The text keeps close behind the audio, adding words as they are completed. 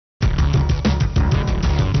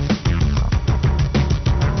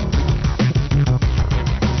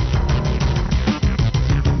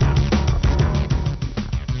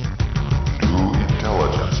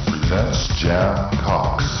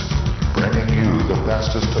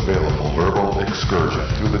fastest available verbal excursion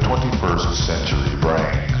through the 21st century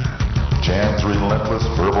brain. Jan's relentless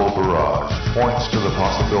verbal barrage points to the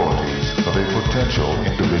possibilities of a potential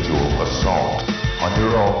individual assault on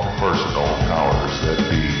your own personal powers that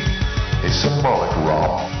be. A symbolic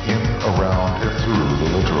romp in, around, and through the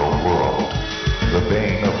literal world. The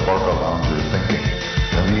bane of Barca Lounger thinking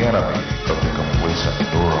and the enemy of the complacent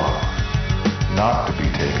neuron. Not to be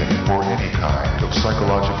taken for any kind of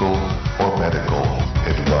psychological or medical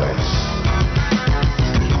advice.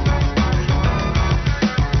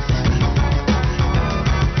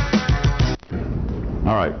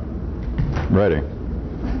 All right, ready.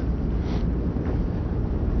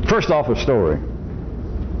 First off, a story,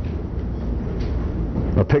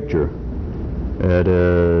 a picture. It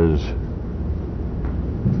is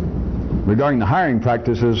regarding the hiring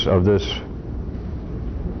practices of this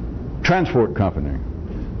transport company,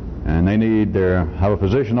 and they need to have a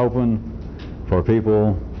position open for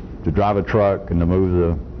people to drive a truck and to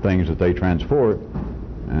move the things that they transport.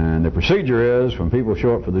 And the procedure is, when people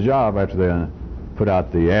show up for the job after they put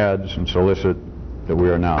out the ads and solicit that we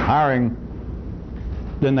are now hiring,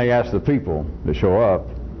 then they ask the people that show up.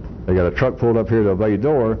 They got a truck pulled up here to the bay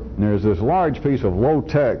door, and there's this large piece of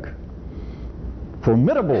low-tech,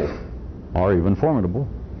 formidable, or even formidable,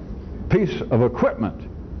 piece of equipment.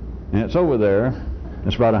 And it's over there.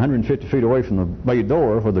 It's about 150 feet away from the bay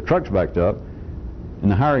door where the truck's backed up. And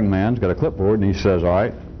the hiring man's got a clipboard, and he says, all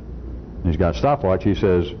right, and he's got a stopwatch. He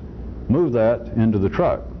says, move that into the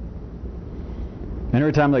truck. And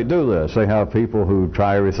every time they do this, they have people who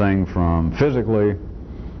try everything from physically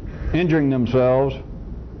injuring themselves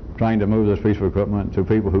trying to move this piece of equipment, to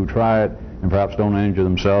people who try it and perhaps don't injure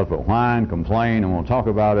themselves but whine, complain, and won't talk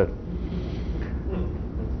about it.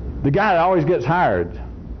 The guy that always gets hired,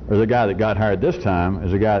 or the guy that got hired this time,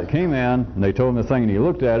 is the guy that came in and they told him the thing and he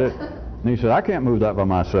looked at it and he said, I can't move that by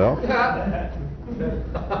myself.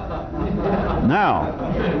 Now,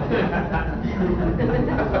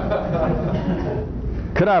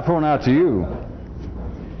 could I point out to you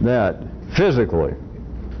that physically,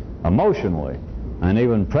 emotionally, and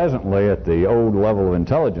even presently at the old level of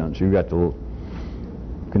intelligence, you've got to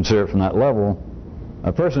consider it from that level,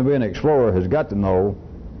 a person being an explorer has got to know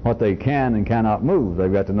what they can and cannot move.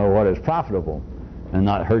 They've got to know what is profitable and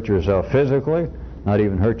not hurt yourself physically, not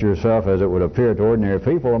even hurt yourself as it would appear to ordinary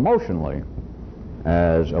people emotionally,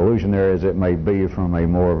 as illusionary as it may be from a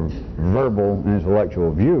more verbal,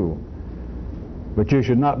 intellectual view. But you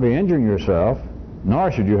should not be injuring yourself,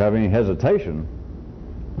 nor should you have any hesitation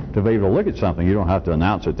to be able to look at something. You don't have to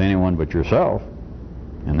announce it to anyone but yourself,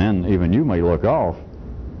 and then even you may look off,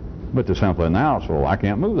 but to simply announce, well, I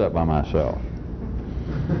can't move that by myself.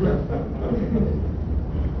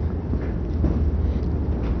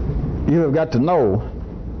 You have got to know,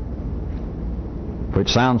 which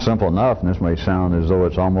sounds simple enough, and this may sound as though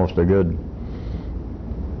it's almost a good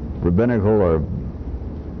rabbinical or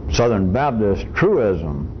Southern Baptist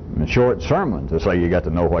truism, a short sermon, to say you got to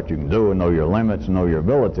know what you can do and know your limits and know your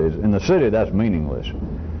abilities. In the city, that's meaningless.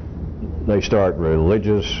 They start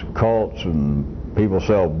religious cults and people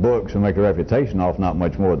sell books and make a reputation off not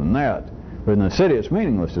much more than that. But in the city, it's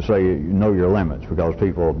meaningless to say you know your limits, because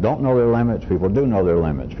people don't know their limits, people do know their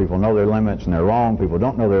limits. People know their limits and they're wrong, people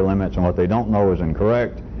don't know their limits, and what they don't know is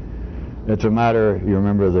incorrect. It's a matter, you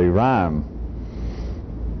remember the rhyme,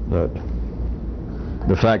 that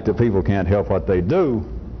the fact that people can't help what they do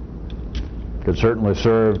could certainly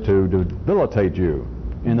serve to debilitate you.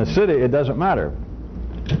 In the city, it doesn't matter.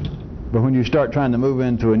 But when you start trying to move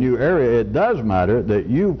into a new area, it does matter that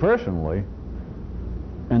you personally,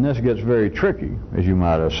 and this gets very tricky, as you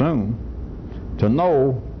might assume, to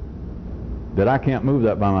know that I can't move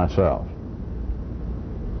that by myself.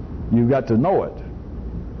 You've got to know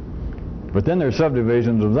it. But then there's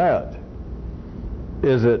subdivisions of that.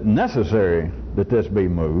 Is it necessary that this be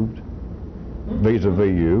moved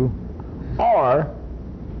vis-a-vis you, or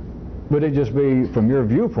would it just be, from your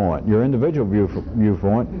viewpoint, your individual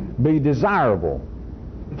viewpoint, be desirable,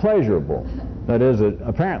 pleasurable? That is, that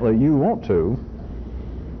apparently you want to,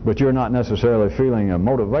 but you're not necessarily feeling a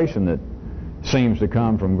motivation that seems to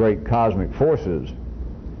come from great cosmic forces.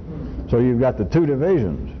 So you've got the two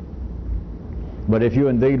divisions. But if you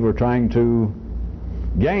indeed were trying to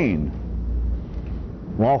gain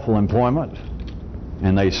lawful employment,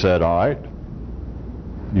 and they said, all right,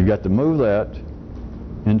 you've got to move that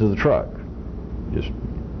into the truck.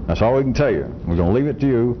 That's all we can tell you. We're going to leave it to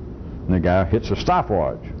you. And the guy hits a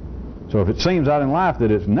stopwatch. So if it seems out in life that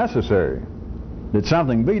it's necessary that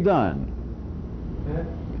something be done,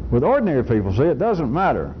 with ordinary people, see, it doesn't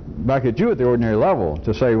matter. back at you at the ordinary level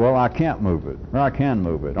to say, well, I can't move it, or I can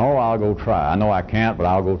move it. Oh, I'll go try. I know I can't, but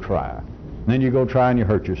I'll go try. And then you go try and you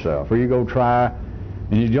hurt yourself. Or you go try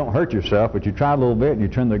and you don't hurt yourself, but you try a little bit and you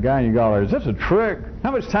turn to the guy and you go, is this a trick?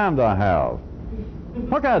 How much time do I have?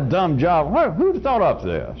 What kind of dumb job? Who thought up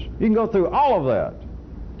this? You can go through all of that.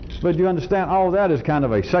 But you understand all of that is kind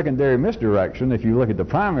of a secondary misdirection if you look at the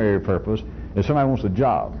primary purpose is somebody wants a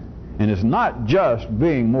job. And it's not just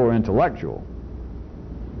being more intellectual.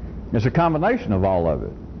 It's a combination of all of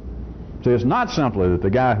it. So it's not simply that the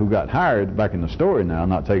guy who got hired, back in the story now,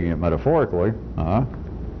 not taking it metaphorically,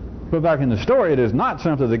 but back in the story, it is not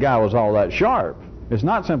simply the guy was all that sharp. It's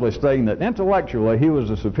not simply stating that intellectually he was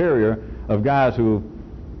the superior of guys who,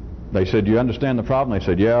 they said, do you understand the problem? They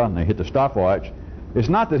said, yeah, and they hit the stopwatch. It's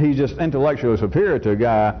not that he's just intellectually superior to a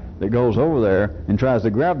guy that goes over there and tries to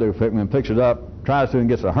grab the equipment and picks it up, tries to and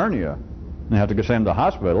gets a hernia. They have to send him to the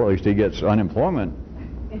hospital. At least he gets unemployment.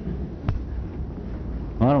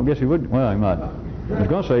 Well, I don't guess he would. Well, he might. I was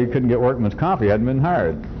going to say he couldn't get workman's comp. He hadn't been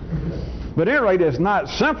hired. But at any rate, it's not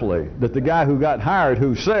simply that the guy who got hired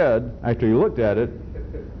who said, after he looked at it,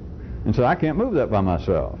 and said, I can't move that by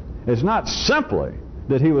myself. It's not simply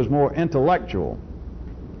that he was more intellectual.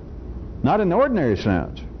 Not in the ordinary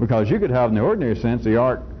sense, because you could have in the ordinary sense the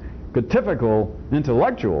archetypical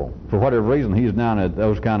intellectual, for whatever reason he's down at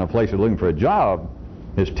those kind of places looking for a job,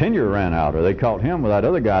 his tenure ran out, or they caught him with that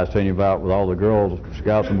other guy I was telling you about with all the Girl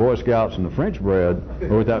Scouts and Boy Scouts and the French bread,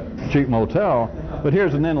 or with that cheap motel. But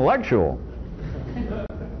here's an intellectual.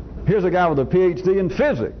 Here's a guy with a PhD in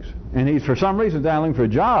physics, and he's for some reason down looking for a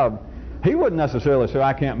job. He wouldn't necessarily say,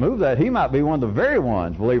 I can't move that. He might be one of the very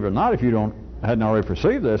ones, believe it or not, if you hadn't already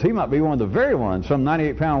perceived this, he might be one of the very ones, some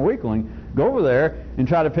 98-pound weakling, go over there and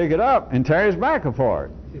try to pick it up and tear his back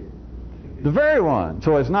apart. The very one.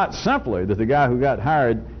 So it's not simply that the guy who got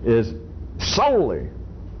hired is solely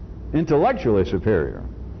intellectually superior.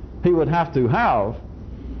 He would have to have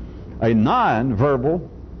a non-verbal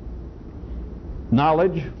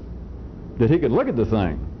knowledge that he could look at the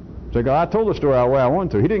thing. So I told the story the way I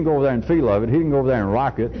wanted to. He didn't go over there and feel of it. He didn't go over there and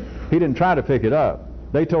rock it. He didn't try to pick it up.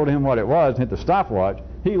 They told him what it was and hit the stopwatch.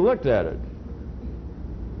 He looked at it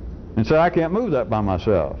and said, I can't move that by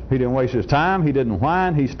myself. He didn't waste his time. He didn't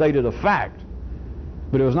whine. He stated a fact.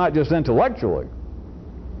 But it was not just intellectually.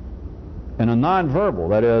 In a non-verbal,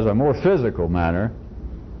 that is, a more physical manner,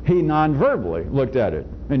 he non-verbally looked at it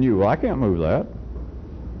and knew, well, I can't move that.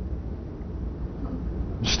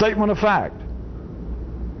 Statement of fact.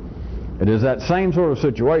 It is that same sort of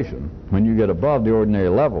situation when you get above the ordinary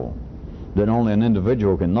level that only an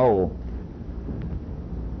individual can know.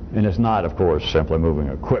 And it's not, of course, simply moving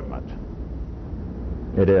equipment.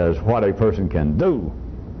 It is what a person can do,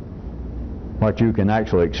 what you can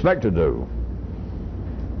actually expect to do,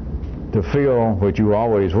 to feel what you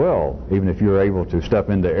always will, even if you're able to step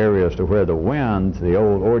into areas to where the wind, the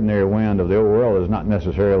old ordinary wind of the old world, is not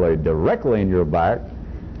necessarily directly in your back.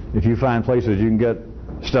 If you find places you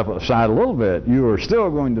can step aside a little bit, you are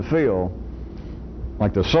still going to feel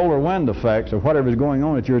like the solar wind effects of whatever is going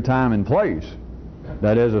on at your time and place.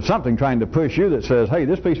 That is, of something trying to push you that says, hey,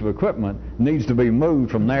 this piece of equipment needs to be moved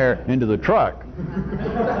from there into the truck.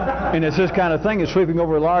 And it's this kind of thing that's sweeping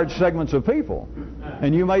over large segments of people.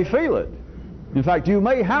 And you may feel it. In fact, you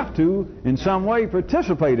may have to, in some way,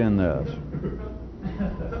 participate in this.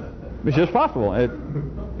 It's just possible.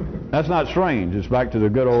 That's not strange. It's back to the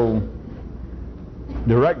good old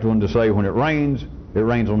direct one to say, when it rains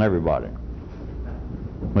on everybody.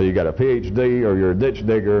 Whether you got a PhD or you're a ditch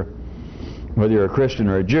digger, whether you're a Christian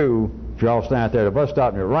or a Jew, if you all stand out there at a bus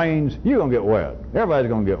stop and it rains, you're going to get wet. Everybody's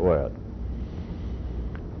going to get wet.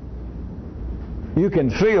 You can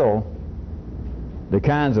feel the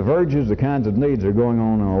kinds of urges, the kinds of needs that are going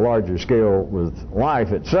on a larger scale with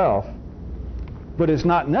life itself, but it's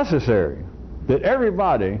not necessary that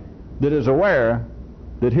everybody that is aware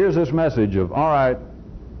that hears this message of, all right,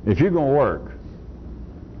 if you're going to work,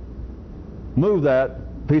 move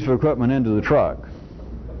that piece of equipment into the truck.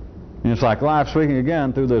 And it's like life sweeping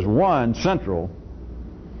again through this one central,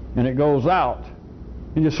 and it goes out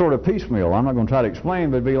and just sort of piecemeal. I'm not going to try to explain,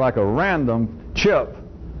 but it'd be like a random chip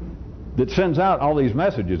that sends out all these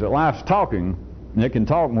messages. That life's talking, and it can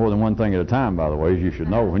talk more than one thing at a time, by the way, as you should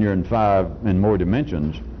know. When you're in 5 and more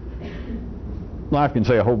dimensions, life can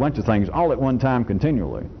say a whole bunch of things all at one time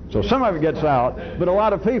continually. So some of it gets out, but a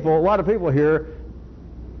lot of people here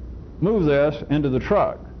move this into the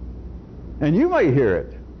truck. And you may hear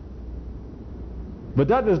it. But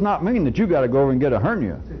that does not mean that you got to go over and get a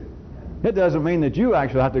hernia. It doesn't mean that you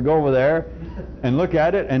actually have to go over there and look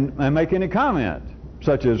at it and make any comment,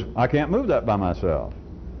 such as, I can't move that by myself.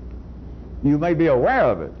 You may be aware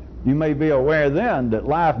of it, you may be aware then that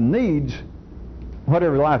life needs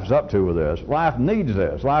whatever life is up to with this. Life needs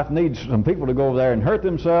this. Life needs some people to go over there and hurt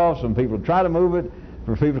themselves, some people to try to move it,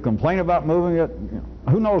 for people to complain about moving it.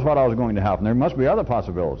 Who knows what all is going to happen? There must be other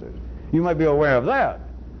possibilities. You may be aware of that,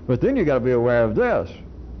 but then you got to be aware of this.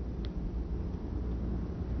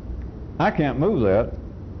 I can't move that,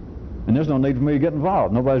 and there's no need for me to get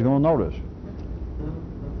involved. Nobody's going to notice.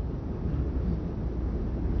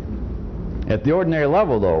 At the ordinary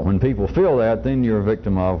level, though, when people feel that, then you're a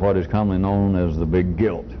victim of what is commonly known as the big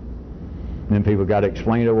guilt. Then people got to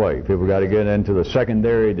explain it away. People got to get into the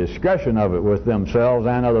secondary discussion of it with themselves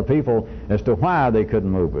and other people as to why they couldn't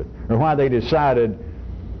move it, or why they decided,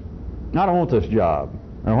 I don't want this job,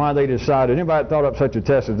 or why they decided anybody that thought up such a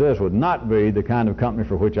test as this would not be the kind of company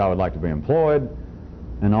for which I would like to be employed,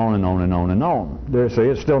 and on and on and on and on. See,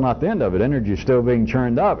 it's still not the end of it. Energy is still being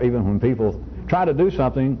churned up even when people try to do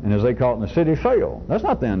something, and as they call it in the city, fail. That's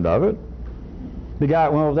not the end of it. The guy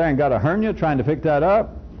went over there and got a hernia trying to fix that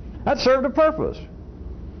up. That served a purpose.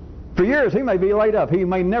 For years he may be laid up. He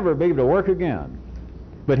may never be able to work again.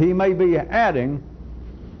 But he may be adding,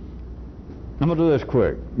 I'm going to do this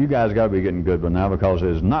quick. You guys got to be getting good by now, because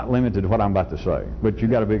it's not limited to what I'm about to say. But you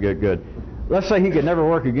got to be get good. Let's say he could never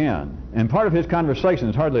work again. And part of his conversation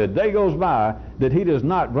is hardly a day goes by that he does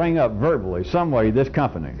not bring up verbally, some way, this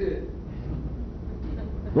company.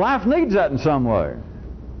 Life needs that in some way.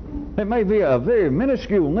 It may be a very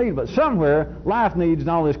minuscule need, but somewhere life needs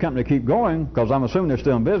all this company to keep going, because I'm assuming they're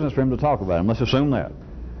still in business for him to talk about him. Let's assume that.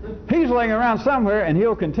 He's laying around somewhere, and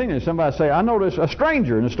he'll continue. Somebody say, I notice, a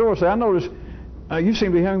stranger in the store say, I notice you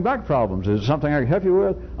seem to be having back problems. Is it something I can help you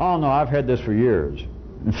with? Oh, no, I've had this for years.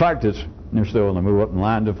 In fact, they're still in the move up in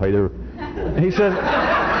line to pay their... He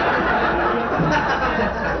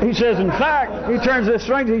says, in fact, he turns to this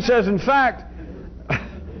stranger, he says, in fact,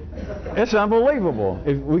 it's unbelievable.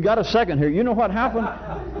 If we got a second here. You know what happened?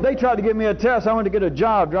 They tried to give me a test. I wanted to get a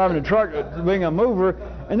job driving a truck, being a mover,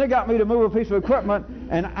 and they got me to move a piece of equipment,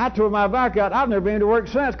 and I tore my back out. I've never been to work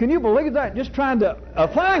since. Can you believe that? Just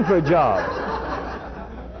applying for a job.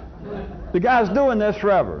 The guy's doing this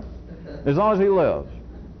forever, as long as he lives.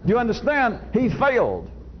 Do you understand? He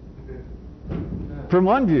failed from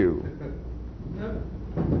one view.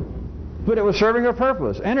 But it was serving a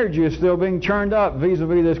purpose. Energy is still being churned up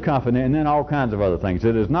vis-a-vis this company, and then all kinds of other things.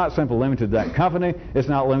 It is not simply limited to that company. It's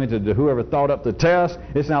not limited to whoever thought up the test.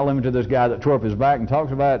 It's not limited to this guy that tore up his back and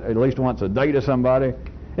talks about it at least once a day to somebody.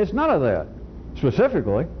 It's none of that,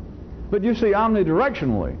 specifically. But you see,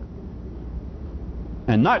 omnidirectionally,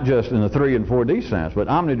 and not just in the 3 and 4D sense, but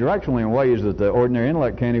omnidirectionally in ways that the ordinary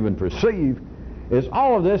intellect can't even perceive, is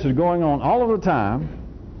all of this is going on all of the time.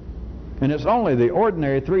 And it's only the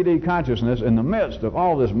ordinary 3D consciousness in the midst of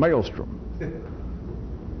all this maelstrom,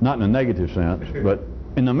 not in a negative sense, but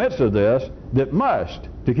in the midst of this, that must,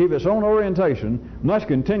 to keep its own orientation, must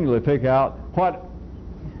continually pick out what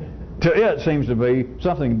to it seems to be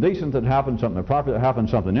something decent that happened, something proper that happened,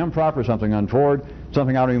 something improper, something untoward,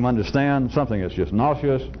 something I don't even understand, something that's just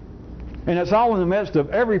nauseous. And it's all in the midst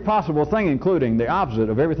of every possible thing, including the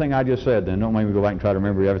opposite of everything I just said. Then don't make me go back and try to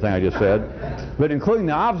remember everything I just said. But including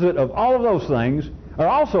the opposite of all of those things are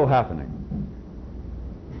also happening.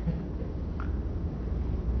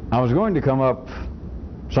 I was going to come up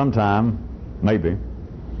sometime, maybe,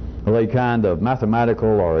 with a kind of mathematical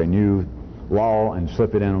or a new law and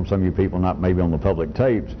slip it in on some of you people, not maybe on the public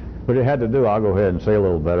tapes. But it had to do, I'll go ahead and say a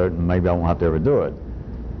little better, and maybe I won't have to ever do it,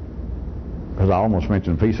 because I almost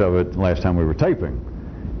mentioned a piece of it last time we were taping.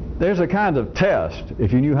 There's a kind of test,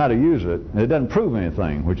 if you knew how to use it, and it doesn't prove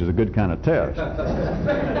anything, which is a good kind of test.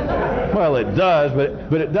 Well, it does,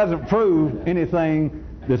 but it doesn't prove anything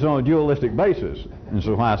that's on a dualistic basis. And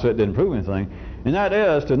so why I said it didn't prove anything. And that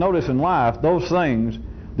is to notice in life those things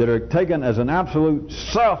that are taken as an absolute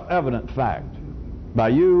self-evident fact by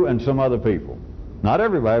you and some other people. Not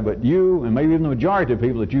everybody, but you and maybe even the majority of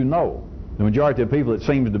people that you know. The majority of people, it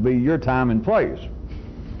seems to be your time and place.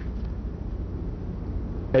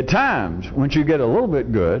 At times, once you get a little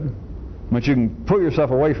bit good, once you can pull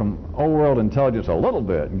yourself away from old world intelligence a little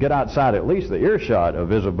bit and get outside at least the earshot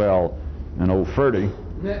of Isabel and old Ferdy,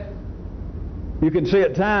 you can see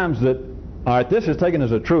at times that, all right, this is taken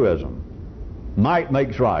as a truism. Might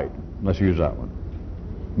makes right. Let's use that one.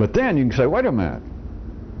 But then you can say, wait a minute.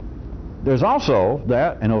 There's also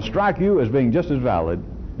that, and it'll strike you as being just as valid.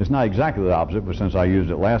 It's not exactly the opposite, but since I used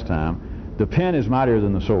it last time, the pen is mightier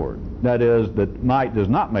than the sword. That is, that might does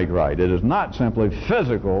not make right. It is not simply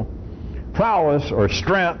physical prowess or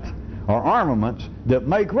strength or armaments that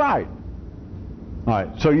make right. All right,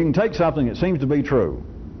 so you can take something that seems to be true.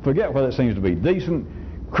 Forget whether it seems to be decent,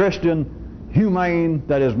 Christian, humane,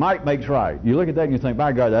 that is, might makes right. You look at that and you think,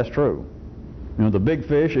 by God, that's true. You know, the big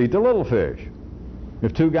fish eat the little fish.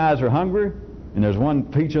 If two guys are hungry and there's one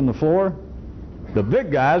peach on the floor, the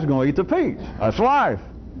big guy's going to eat the peach. That's life.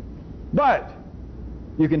 But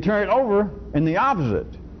you can turn it over and the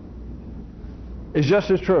opposite is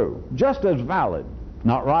just as true, just as valid.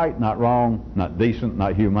 Not right, not wrong, not decent,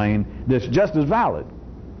 not humane. It's just as valid.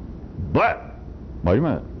 But, wait a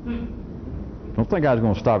minute. Don't think I was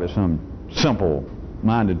going to stop at some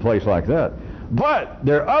simple-minded place like that. But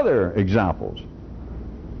there are other examples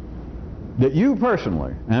that you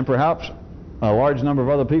personally, and perhaps a large number of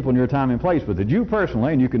other people in your time and place, but that you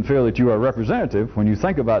personally, and you can feel that you are representative when you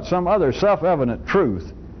think about some other self-evident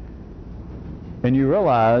truth, and you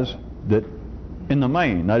realize that in the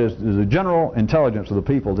main, that is the general intelligence of the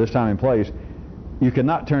people this time and place, you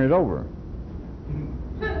cannot turn it over.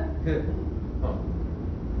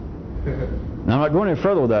 Now, I'm not going any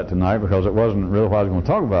further with that tonight because it wasn't really what I was going to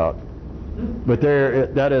talk about. But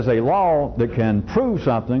that is a law that can prove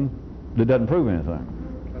something that doesn't prove anything.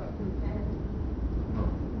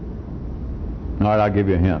 All right, I'll give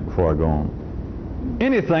you a hint before I go on.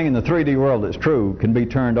 Anything in the 3D world that's true can be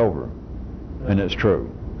turned over, and it's true.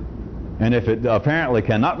 And if it apparently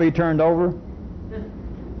cannot be turned over,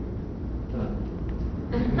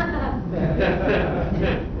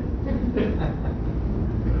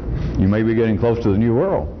 you may be getting close to the new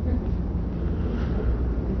world.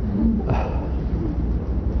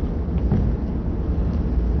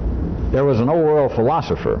 There was an old world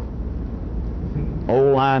philosopher,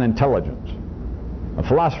 old line intelligence, a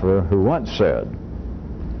philosopher who once said,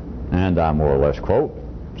 and I more or less quote,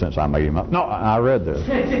 since I made him up. No, I read this.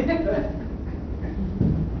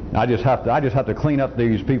 I just have to clean up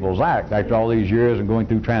these people's act after all these years and going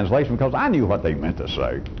through translation because I knew what they meant to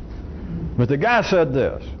say. But the guy said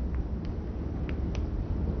this.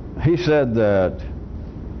 He said that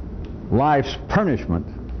life's punishment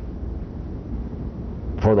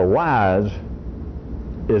for the wise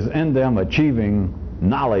is in them achieving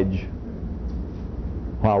knowledge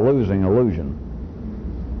while losing illusion.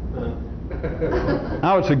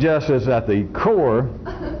 I would suggest it's at the core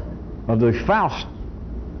of the Faust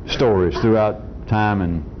stories throughout time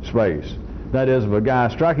and space. That is, of a guy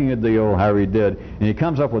striking a deal, however he did, and he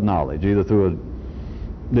comes up with knowledge, either through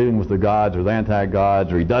dealing with the gods or the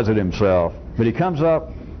anti-gods, or he does it himself. But he comes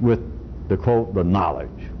up with the quote, the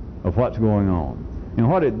knowledge of what's going on. And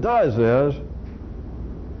what it does is,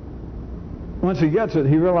 once he gets it,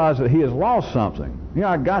 he realizes that he has lost something. Yeah,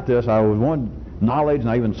 I got this. I was one knowledge, and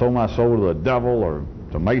I even sold my soul to the devil or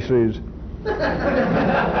to Macy's.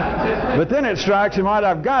 But then it strikes him, right,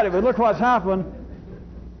 I've got it, but look what's happened.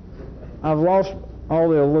 I've lost all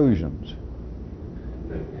the illusions.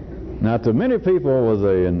 Now, to many people with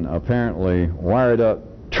an apparently wired-up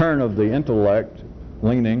turn of the intellect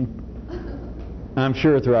leaning, I'm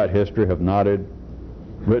sure throughout history have nodded,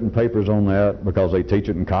 written papers on that because they teach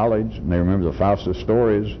it in college, and they remember the Faustus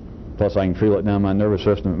stories. Plus, I can feel it down my nervous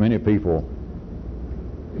system. Many people,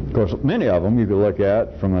 of course, many of them you could look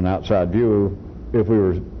at from an outside view if we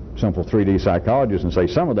were simple 3D psychologists and say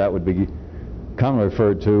some of that would be commonly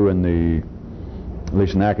referred to in the, at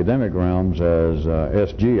least in academic realms, as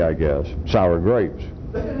SG, I guess, sour grapes.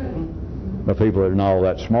 The people that are not all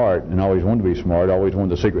that smart and always wanted to be smart, always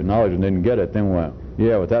wanted the secret knowledge and didn't get it, then went,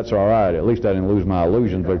 yeah, but that's all right. At least I didn't lose my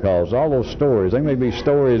illusions, because all those stories, they may be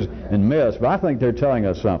stories and myths, but I think they're telling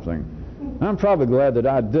us something. I'm probably glad that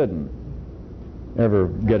I didn't ever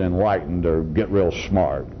get enlightened or get real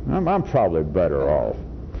smart. I'm probably better off.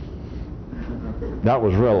 That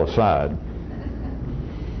was real aside.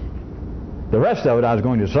 The rest of it I was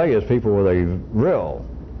going to say is people with a real,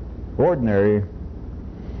 ordinary,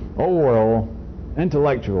 old world,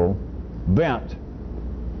 intellectual bent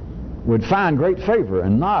would find great favor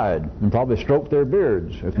and nod and probably stroke their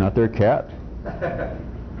beards, if not their cat,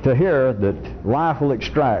 to hear that life will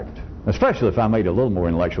extract, especially if I made it a little more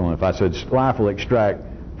intellectual, and if I said life will extract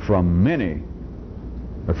from many,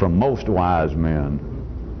 or from most wise men,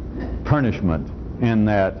 punishment in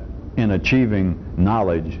that in achieving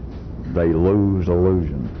knowledge they lose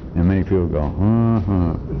illusion. And many people go,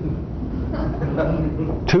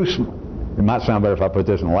 it might sound better if I put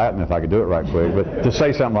this in Latin if I could do it right quick, but to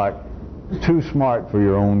say something like, too smart for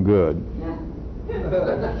your own good.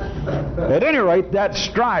 At any rate, that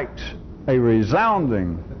strikes a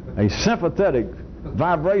resounding, a sympathetic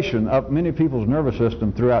vibration up many people's nervous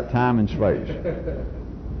system throughout time and space.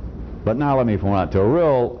 But now let me point out, to a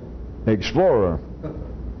real explorer,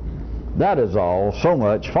 that is all so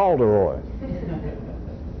much falderoy,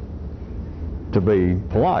 to be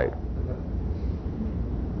polite.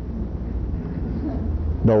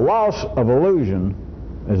 The loss of illusion,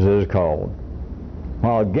 as it is called,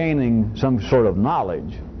 while gaining some sort of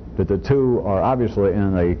knowledge that the two are obviously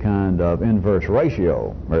in a kind of inverse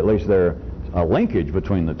ratio, or at least there's a linkage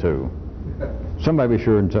between the two. Somebody be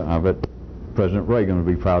sure and I bet President Reagan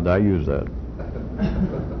would be proud that I used that.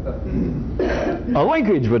 A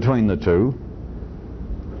linkage between the two.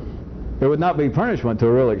 It would not be punishment to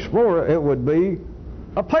a real explorer, it would be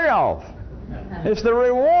a payoff. It's the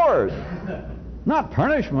reward, not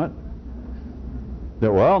punishment.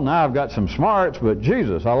 That, well, now I've got some smarts, but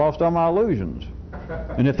Jesus, I lost all my illusions.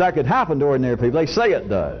 And if that could happen to ordinary people, they say it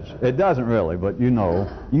does. It doesn't really, but you know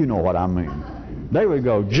what I mean. They would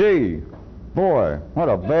go, gee, boy, what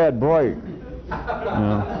a bad break.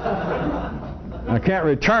 I can't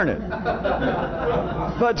return it.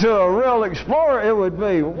 But to a real explorer, it would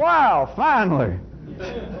be, wow, finally.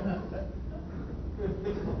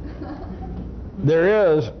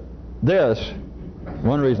 There is this.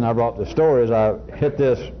 One reason I brought the story is I hit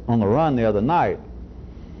this on the run the other night.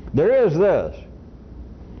 There is this,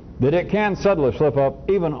 that it can subtly slip up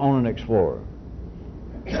even on an explorer.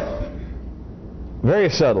 Very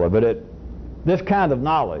subtly, but this kind of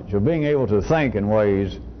knowledge of being able to think in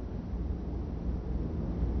ways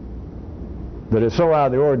that is so out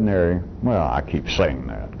of the ordinary, well, I keep saying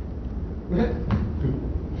that.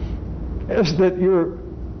 It's that your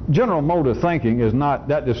general mode of thinking is not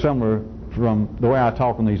that dissimilar from the way I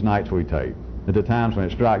talk on these nights we tape. At the times when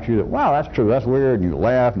it strikes you that, wow, that's true, that's weird, and you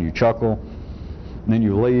laugh and you chuckle, and then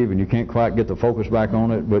you leave and you can't quite get the focus back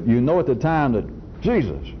on it, but you know at the time that,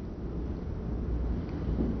 Jesus,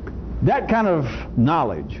 that kind of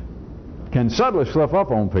knowledge can subtly slip up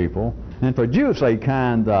on people and produce a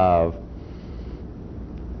kind of,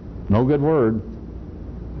 no good word,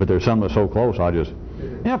 but there's something that's so close,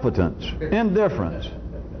 impotence, indifference,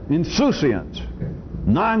 insouciance,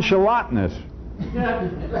 nonchalantness.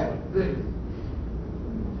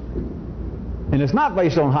 And it's not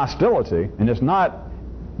based on hostility, and it's not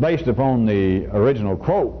based upon the original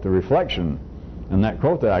quote, the reflection, and that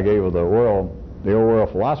quote that I gave of the old world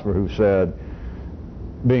philosopher who said,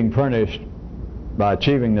 being punished by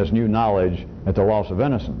achieving this new knowledge at the loss of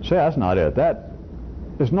innocence. See, that's not it.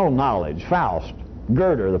 There's no knowledge. Faust,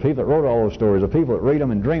 Goethe, the people that wrote all those stories, the people that read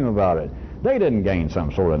them and dream about it, they didn't gain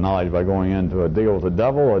some sort of knowledge by going into a deal with the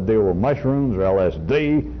devil, or a deal with mushrooms, or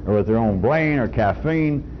LSD, or with their own brain, or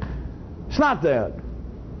caffeine. It's not that.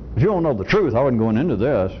 If you don't know the truth, I wasn't going into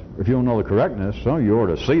this. If you don't know the correctness, some of you ought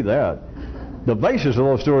to see that. The basis of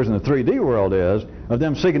those stories in the 3D world is of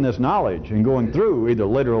them seeking this knowledge and going through, either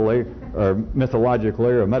literally or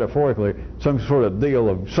mythologically or metaphorically, some sort of deal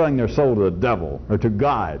of selling their soul to the devil or to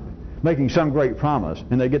God, making some great promise,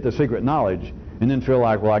 and they get the secret knowledge and then feel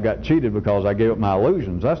like, well, I got cheated because I gave up my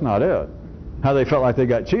illusions. That's not it. How they felt like they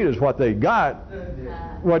got cheated is what they got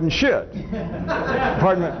wasn't shit.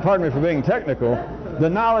 Pardon me for being technical. The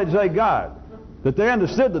knowledge they got, that they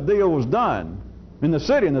understood the deal was done. In the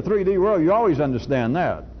city, in the 3D world, you always understand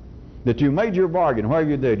that you made your bargain,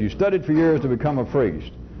 whatever you did. You studied for years to become a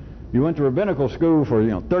priest. You went to rabbinical school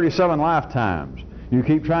for 37 lifetimes. You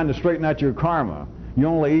keep trying to straighten out your karma. You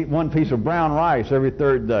only eat one piece of brown rice every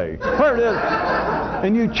third day. Whatever it is,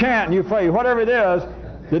 and you chant and you pray, whatever it is,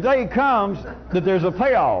 the day comes that there's a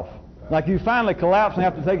payoff. Like you finally collapse and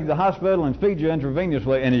have to take you to the hospital and feed you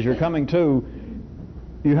intravenously, and as you're coming to,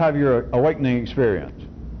 you have your awakening experience.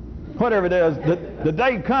 Whatever it is, the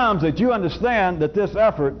day comes that you understand that this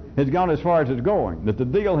effort has gone as far as it's going, that the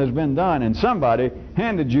deal has been done, and somebody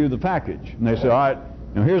handed you the package. And they say, all right,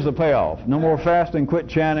 here's the payoff. No more fasting, quit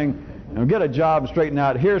chanting, get a job and straighten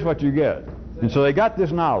out. Here's what you get. And so they got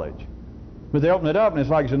this knowledge. But they open it up and it's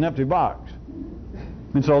like it's an empty box.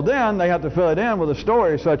 And so then they have to fill it in with a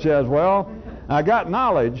story such as, well, I got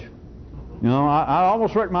knowledge. I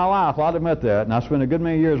almost wrecked my life, I'll admit that, and I spent a good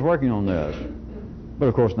many years working on this. But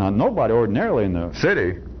of course, now nobody ordinarily in the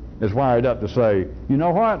city is wired up to say, you know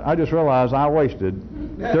what, I just realized I wasted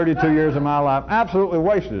 32 years of my life, absolutely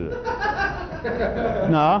wasted it.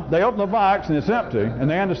 No, they open the box and it's empty, and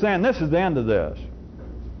they understand this is the end of this.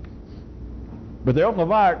 But they open the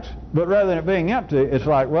box, but rather than it being empty, it's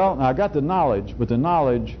like, well, I got the knowledge, but the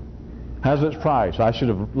knowledge has its price. I should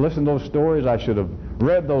have listened to those stories, I should have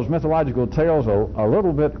read those mythological tales a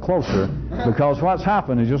little bit closer, because what's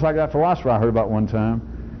happened is just like that philosopher I heard about one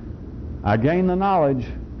time. I gained the knowledge,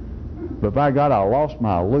 but by God, I lost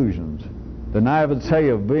my illusions. The naivete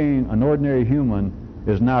of being an ordinary human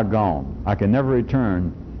is now gone. I can never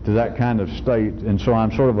return to that kind of state, and so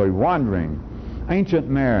I'm sort of a wandering ancient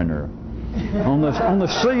mariner on the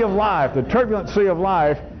sea of life, the turbulent sea of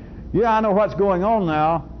life. Yeah, I know what's going on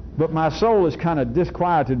now, but my soul is kind of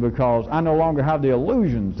disquieted because I no longer have the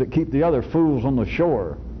illusions that keep the other fools on the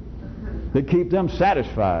shore, that keep them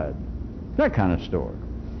satisfied. That kind of story.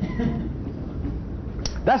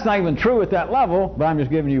 That's not even true at that level, but I'm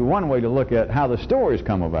just giving you one way to look at how the stories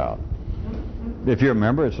come about. If you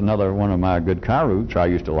remember, it's another one of my good kairos I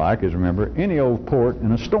used to like, is remember, any old port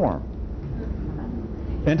in a storm.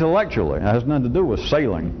 Intellectually, it has nothing to do with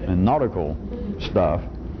sailing and nautical stuff.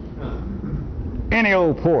 Any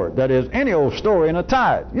old port, that is, any old story in a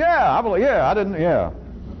tide. Yeah, I believe, yeah, I didn't, yeah.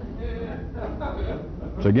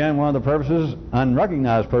 So again, one of the purposes,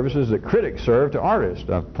 unrecognized purposes, that critics serve to artists.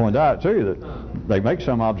 I point out to you that they make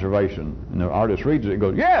some observation, and the artist reads it and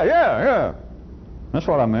goes, yeah, yeah, yeah. That's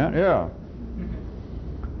what I meant, yeah.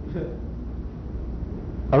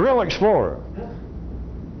 A real explorer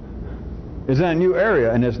is in a new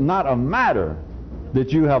area, and it's not a matter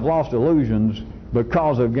that you have lost illusions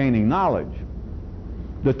because of gaining knowledge.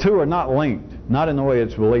 The two are not linked, not in the way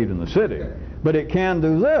it's believed in the city. But it can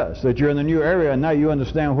do this, that you're in the new area and now you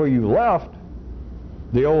understand where you left,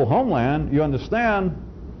 the old homeland. You understand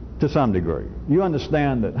to some degree. You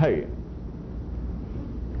understand that, hey,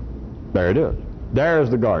 there it is.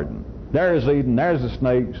 There's the garden. There's Eden. There's the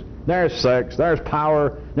snakes. There's sex. There's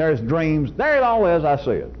power. There's dreams. There it all is. I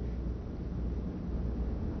see it.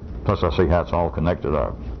 Plus I see how it's all connected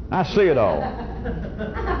up. I see it all.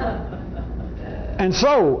 And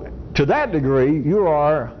so, to that degree, you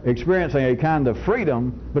are experiencing a kind of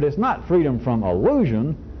freedom, but it's not freedom from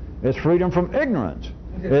illusion, it's freedom from ignorance.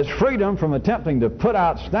 It's freedom from attempting to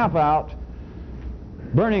stamp out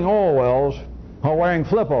burning oil wells while wearing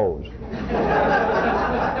flippos.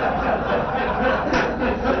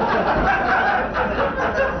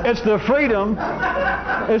 It's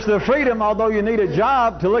the freedom, although you need a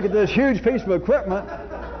job, to look at this huge piece of equipment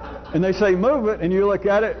and they say move it, and you look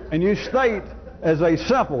at it and you state as a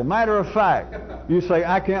simple matter of fact, you say,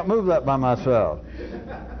 I can't move that by myself.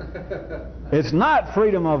 It's not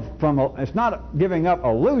freedom it's not giving up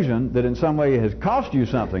illusion that in some way has cost you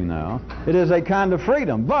something now. It is a kind of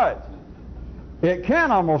freedom, but it can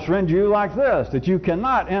almost render you like this, that you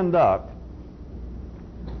cannot end up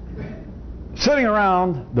sitting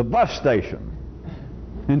around the bus station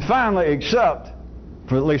and finally accept,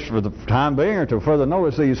 for at least for the time being or to further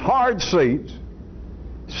notice, these hard seats,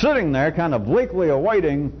 sitting there kind of bleakly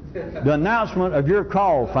awaiting the announcement of your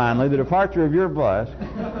call finally, the departure of your bus.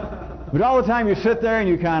 But all the time you sit there and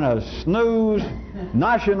you kind of snooze,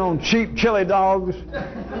 noshing on cheap chili dogs,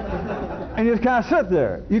 and you just kind of sit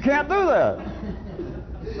there. You can't do that.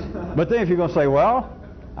 But then if you're going to say, well,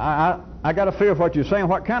 I got to feel what you're saying,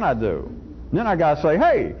 what can I do? And then I got to say,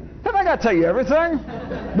 hey, haven't I got to tell you everything?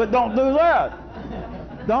 But don't do that.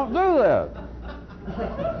 Don't do that.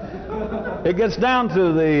 It gets down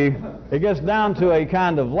to a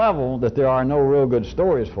kind of level that there are no real good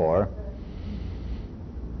stories for.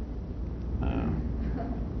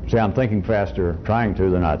 See, I'm thinking faster trying to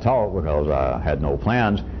than I talk because I had no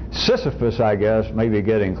plans. Sisyphus, I guess, may be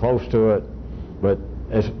getting close to it, but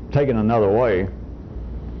it's taken another way.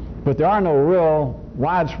 But there are no real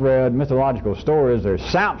widespread mythological stories. There's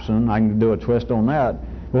Samson. I can do a twist on that.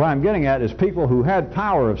 But what I'm getting at is people who had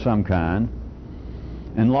power of some kind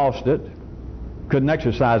and lost it, couldn't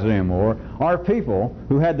exercise it anymore, or people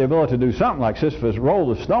who had the ability to do something like Sisyphus,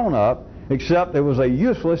 roll the stone up, except it was a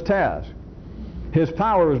useless task. His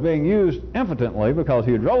power was being used impotently because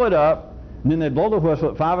he would roll it up, and then they'd blow the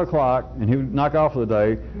whistle at 5 o'clock, and he would knock off for the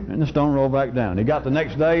day, and the stone rolled back down. He got the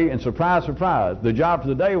next day, and surprise, surprise, the job for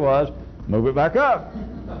the day was move it back up.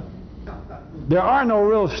 There are no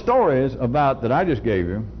real stories about that I just gave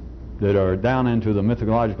you that are down into the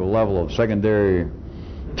mythological level of secondary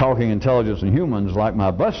talking intelligence in humans like my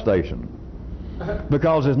bus station,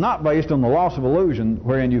 because it's not based on the loss of illusion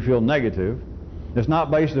wherein you feel negative. It's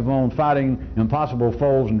not based upon fighting impossible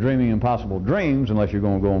foes and dreaming impossible dreams, unless you're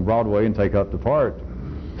going to go on Broadway and take up the part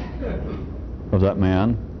of that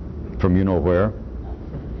man from you know where.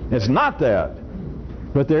 It's not that.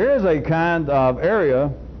 But there is a kind of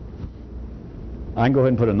area, I can go ahead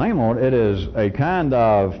and put a name on it, it is a kind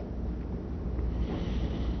of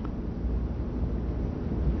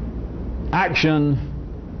action,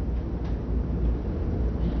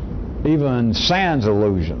 even sans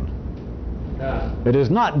illusion. It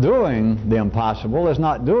is not doing the impossible. It's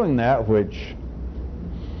not doing that which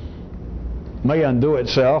may undo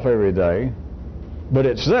itself every day. But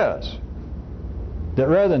it's this, that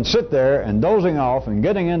rather than sit there and dozing off and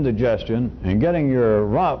getting indigestion and getting your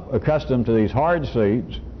rump accustomed to these hard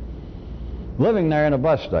seats, living there in a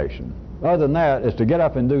bus station, other than that is to get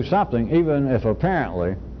up and do something, even if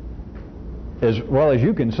apparently as well as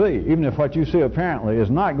you can see, even if what you see apparently is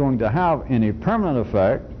not going to have any permanent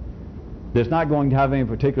effect, it's not going to have any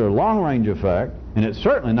particular long-range effect, and it's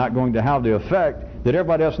certainly not going to have the effect that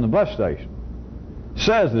everybody else in the bus station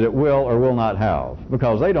says that it will or will not have,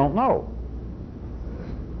 because they don't know.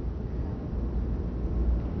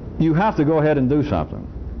 You have to go ahead and do something.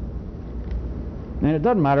 And it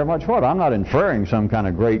doesn't matter much what. I'm not inferring some kind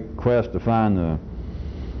of great quest to find the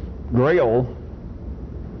Grail,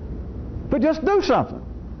 but just do something.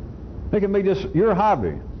 It can be just your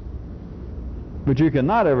hobby. But you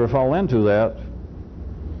cannot ever fall into that,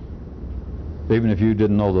 even if you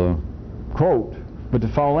didn't know the quote, but to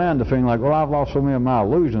fall into feeling like, well, I've lost so many of my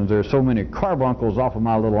illusions. There's so many carbuncles off of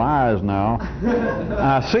my little eyes now.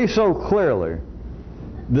 I see so clearly.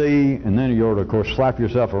 And then you ought to, of course, slap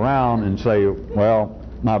yourself around and say, well,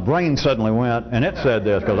 my brain suddenly went, and it said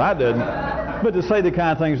this, because I didn't. But to say the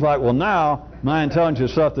kind of things like, well, now my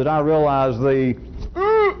intelligence is such that I realize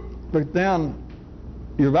but then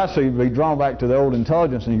you're about to be drawn back to the old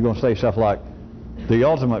intelligence, and you're going to say stuff like, the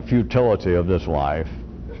ultimate futility of this life.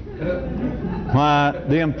 Why,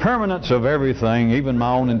 the impermanence of everything, even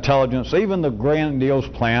my own intelligence, even the grandiose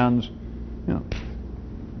plans.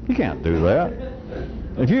 You can't do that.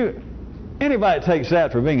 If anybody that takes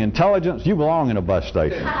that for being intelligent, you belong in a bus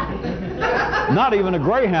station. Not even a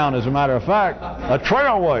Greyhound, as a matter of fact, a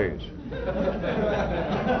Trailways.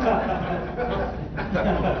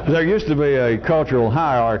 There used to be a cultural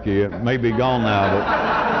hierarchy. It may be gone now,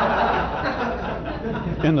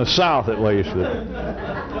 but in the South at least.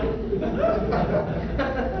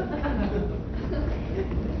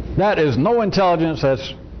 That is no intelligence.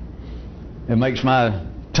 It makes my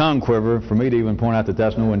tongue quiver for me to even point out that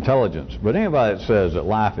that's no intelligence. But anybody that says that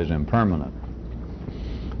life is impermanent,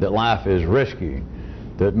 that life is risky,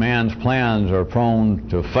 that man's plans are prone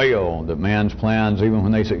to fail, that man's plans, even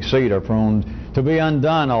when they succeed, are prone to be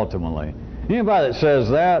undone ultimately. Anybody that says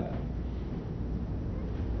that,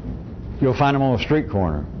 you'll find them on a street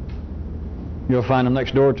corner. You'll find them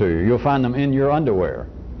next door to you. You'll find them in your underwear.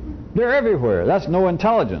 They're everywhere. That's no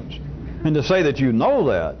intelligence. And to say that you know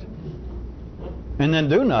that and then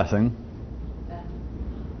do nothing,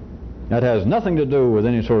 that has nothing to do with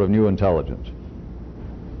any sort of new intelligence.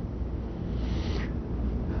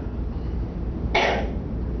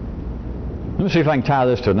 Let me see if I can tie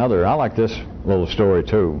this to another. I like this little story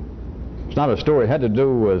too. It's not a story. It had to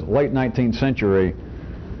do with late 19th century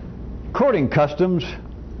courting customs,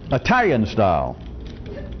 Italian style.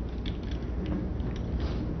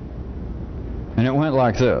 And it went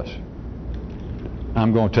like this.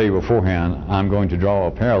 I'm going to tell you beforehand, I'm going to draw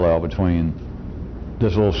a parallel between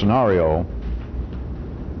this little scenario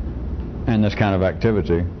and this kind of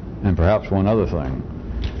activity, and perhaps one other thing.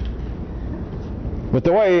 But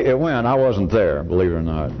the way it went, I wasn't there, believe it or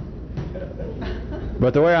not.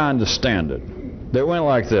 But the way I understand it, it went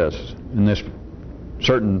like this in this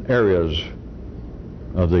certain areas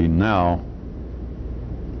of the now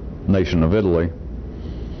nation of Italy.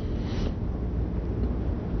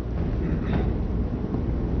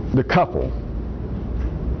 The couple,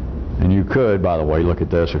 and you could, by the way, look at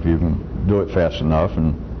this if you can do it fast enough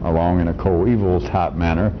and along in a coeval type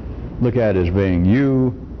manner, look at it as being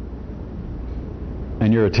you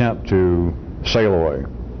and your attempt to sail away,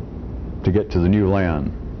 to get to the new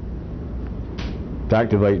land, to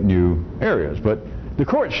activate new areas. But the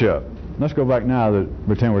courtship, let's go back now to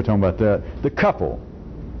pretend we're talking about that. The couple,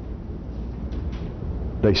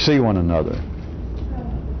 they see one another.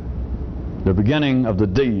 The beginning of the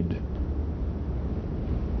deed.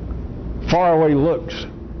 Faraway looks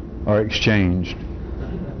are exchanged.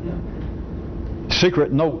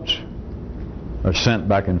 Secret notes are sent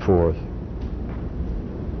back and forth.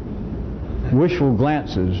 Wishful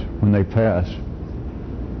glances when they pass.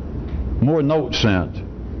 More notes sent.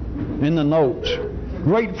 In the notes,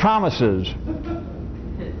 great promises,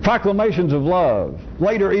 proclamations of love,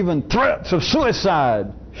 later even threats of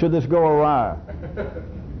suicide should this go awry.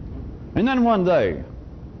 And then one day,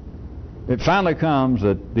 it finally comes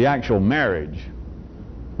that the actual marriage,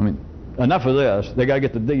 enough of this, they got to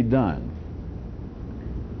get the deed done.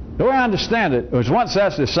 The way I understand it was once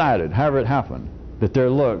that's decided, however it happened, that their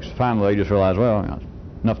looks, finally they just realize, well,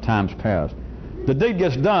 enough time's passed. The deed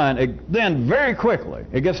gets done, then very quickly,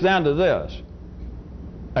 it gets down to this.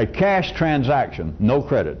 A cash transaction, no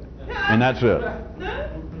credit, and that's it.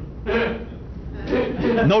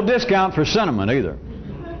 No discount for sentiment either.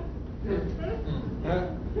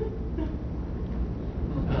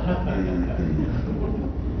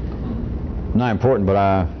 Not important, but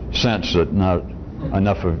I sense that not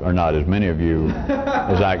enough of, or not as many of you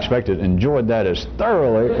as I expected, enjoyed that as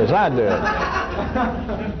thoroughly as I did.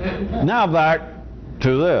 Now back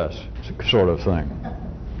to this sort of thing.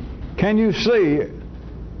 Can you see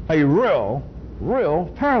a real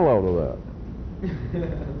parallel to that?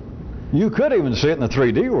 You could even see it in the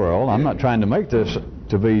 3D world. I'm not trying to make this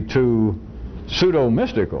to be too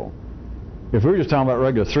pseudo-mystical. If we were just talking about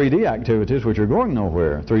regular 3D activities, which are going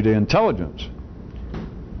nowhere, 3D intelligence,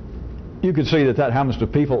 you could see that that happens to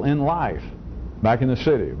people in life, back in the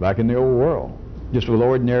city, back in the old world, just with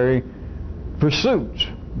ordinary pursuits,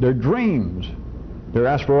 their dreams, their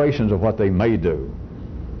aspirations of what they may do,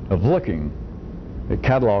 of looking at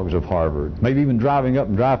catalogs of Harvard, maybe even driving up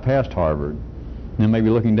and drive past Harvard, and maybe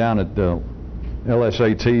looking down at the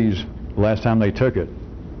LSATs last time they took it.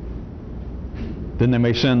 Then they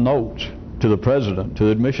may send notes to the president, to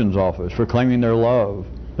the admissions office, for claiming their love.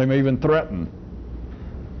 They may even threaten.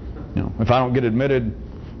 You know, if I don't get admitted,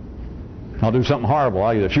 I'll do something horrible.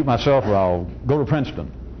 I'll either shoot myself or I'll go to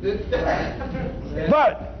Princeton.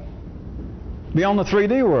 But beyond the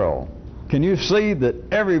 3D world, can you see that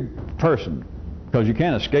every person, because you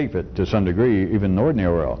can't escape it to some degree, even in the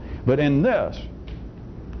ordinary world, but in this,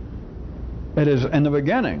 it is in the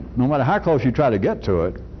beginning, no matter how close you try to get to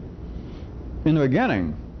it, in the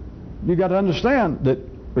beginning, you got to understand that,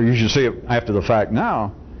 or you should see it after the fact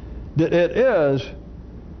now, that it is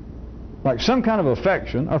like some kind of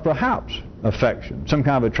affection, or perhaps affection, some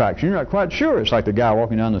kind of attraction. You're not quite sure. It's like the guy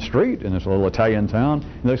walking down the street in this little Italian town.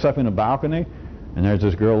 He looks up in a balcony, and there's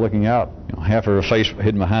this girl looking out, you know, half of her face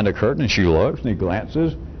hidden behind a curtain, and she looks, and he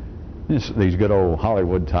glances. And it's these good old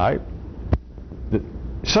Hollywood type. That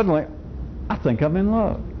suddenly, I think I'm in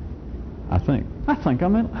love. I think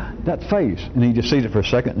I'm in that face. And he just sees it for a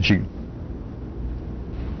second, and you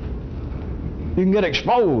can get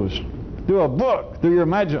exposed through a book, through your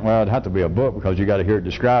imagination. Well, it'd have to be a book because you got to hear it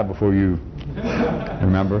described before you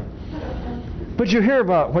remember. But you hear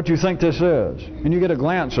about what you think this is, and you get a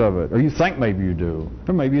glance of it, or you think maybe you do,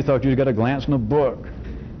 or maybe you thought you got a glance in a book,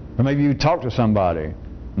 or maybe you talked to somebody,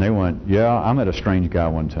 and they went, "Yeah, I met a strange guy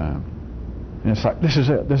one time," and it's like, this is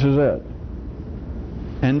it.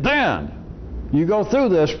 And then you go through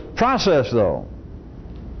this process, though,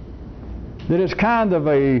 that it's kind of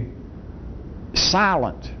a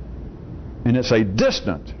silent, and it's a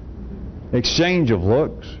distant exchange of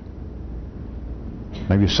looks,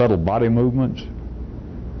 maybe subtle body movements.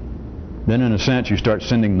 Then in a sense you start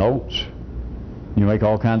sending notes. You make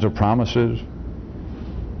all kinds of promises,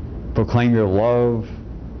 proclaim your love,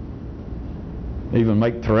 even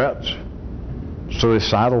make threats,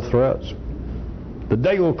 suicidal threats. The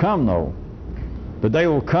day will come, though. The day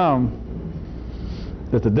will come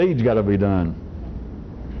that the deed's got to be done.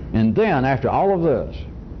 And then after all of this,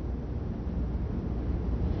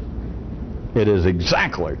 it is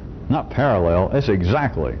exactly, not parallel, it's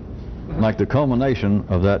exactly like the culmination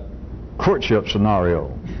of that courtship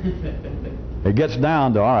scenario. It gets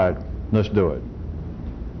down to, all right, let's do it.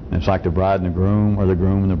 And it's like the bride and the groom, or the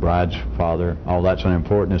groom and the bride's father. All that's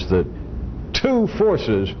unimportant. It's the two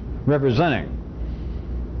forces representing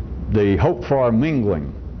the hope for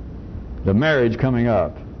mingling, the marriage coming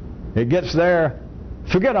up. It gets there,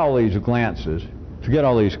 forget all these glances, forget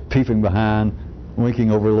all these peeping behind,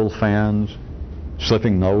 winking over little fans,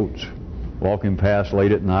 slipping notes, walking past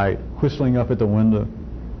late at night, whistling up at the window.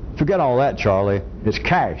 Forget all that, Charlie. It's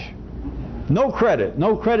cash. No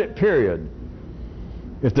credit period.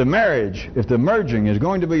 If the marriage, if the merging is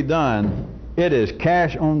going to be done, it is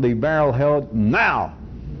cash on the barrel held now.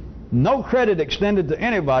 No credit extended to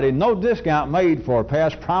anybody, no discount made for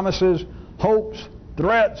past promises, hopes,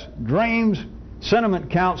 threats, dreams. Sentiment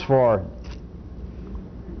counts for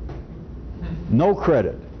no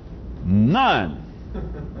credit. None.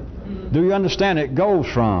 Do you understand? It goes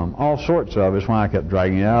from all sorts of, it's why I kept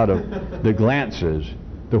dragging it out, of the glances,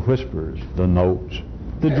 the whispers, the notes,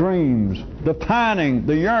 the dreams, the pining,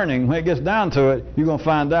 the yearning. When it gets down to it, you're going to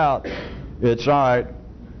find out it's all right,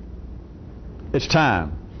 it's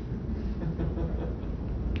time.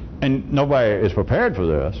 And nobody is prepared for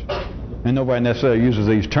this, and nobody necessarily uses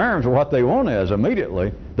these terms. But what they want is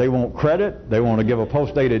immediately, they want credit, they want to give a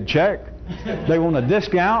post-dated check, they want a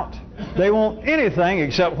discount, they want anything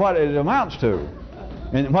except what it amounts to.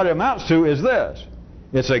 And what it amounts to is this: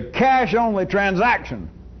 it's a cash-only transaction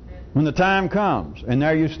when the time comes. And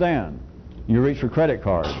there you stand. You reach for credit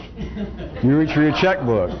cards. You reach for your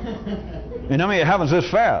checkbook. And I mean, it happens this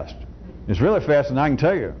fast. It's really fast, and I can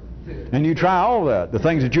tell you. And you try all that, the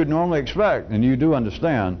things that you'd normally expect, and you do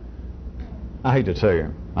understand. I hate to tell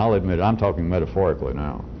you, I'll admit it, I'm talking metaphorically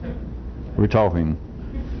now. We're talking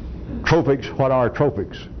tropics. What are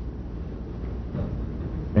tropics?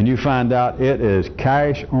 and you find out it is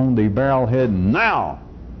cash on the barrelhead now.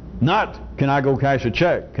 Not, can I go cash a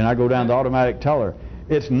check? Can I go down to the automatic teller?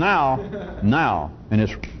 It's now, and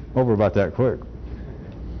it's over about that quick.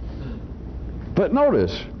 But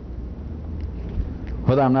notice,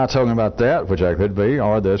 whether I'm not talking about that, which I could be,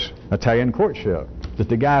 or this Italian courtship, that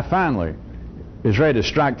the guy finally is ready to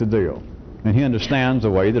strike the deal. And he understands the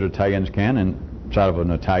way that Italians can inside of an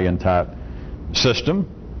Italian type system,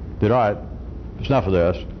 that all right, it's enough of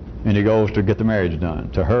this, and he goes to get the marriage done.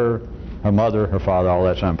 To her, her mother, her father, all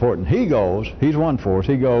that's not important. He goes, he's one force,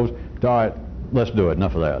 he goes, all right, let's do it,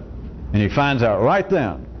 enough of that. And he finds out right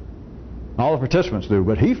then, all the participants do,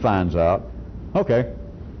 but he finds out, okay,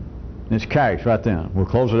 it's cash right then. We'll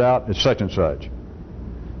close it out, it's such and such.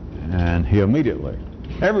 And he immediately,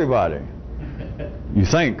 everybody, you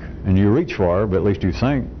think, and you reach for, but at least you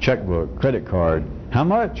think, checkbook, credit card, how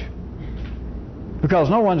much?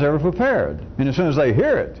 Because no one's ever prepared. And as soon as they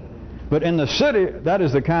hear it, but in the city, that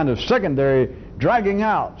is the kind of secondary dragging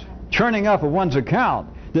out, churning up of one's account,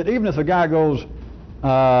 that even if the guy goes,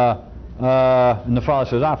 and the father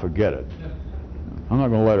says, I forget it. I'm not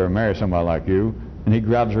going to let her marry somebody like you. And he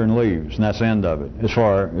grabs her and leaves, and that's the end of it, as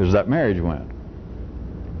far as that marriage went.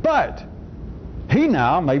 But he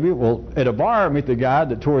now maybe will, at a bar, meet the guy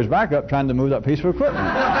that tore his back up trying to move that piece of equipment.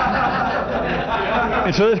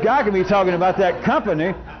 And so this guy can be talking about that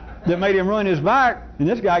company that made him ruin his back, and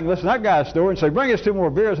this guy can listen to that guy's story and say, bring us 2 more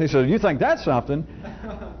beers. And he says, you think that's something?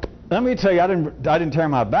 Let me tell you, I didn't tear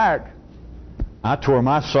my back. I tore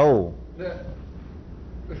my soul.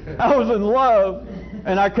 I was in love,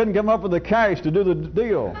 and I couldn't come up with the cash to do the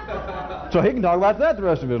deal. So he can talk about that the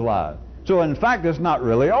rest of his life. So in fact, it's not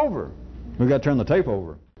really over. We've got to turn the tape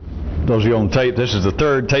over. Those of you on tape, this is the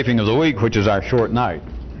 3rd taping of the week, which is our short night.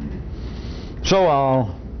 So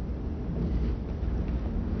I'm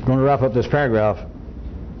going to wrap up this paragraph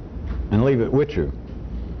and leave it with you.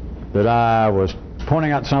 That I was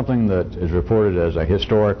pointing out something that is reported as a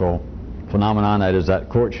historical phenomenon, that is that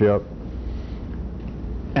courtship.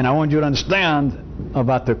 And I want you to understand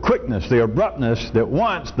about the quickness, the abruptness that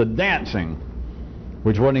once the dancing,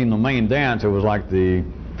 which wasn't even the main dance, it was like the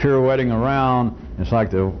pirouetting around, it's like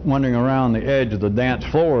the wandering around the edge of the dance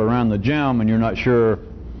floor around the gym, and you're not sure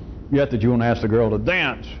yet that you want to ask the girl to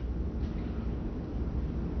dance.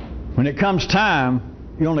 When it comes time,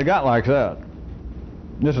 you only got like that.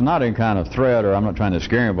 This is not any kind of threat, or I'm not trying to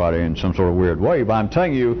scare anybody in some sort of weird way, but I'm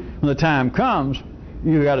telling you, when the time comes,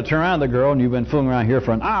 you got to turn around to the girl, and you've been fooling around here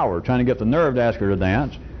for an hour trying to get the nerve to ask her to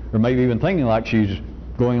dance, or maybe even thinking like she's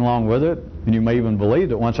going along with it, and you may even believe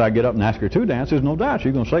that once I get up and ask her to dance, there's no doubt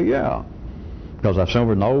she's going to say yeah, because I've sent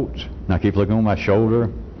her notes, and I keep looking over my shoulder,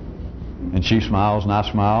 and she smiles and I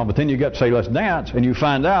smile. But then you get to say let's dance, and you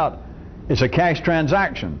find out it's a cash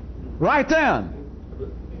transaction right then.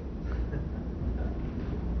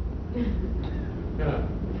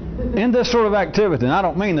 In this sort of activity, and I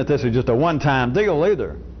don't mean that this is just a one-time deal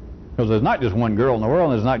either, because there's not just one girl in the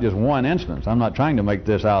world, and there's not just one instance. I'm not trying to make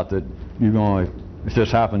this out that you're going to, if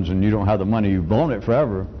this happens and you don't have the money, you've blown it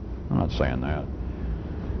forever. I'm not saying that.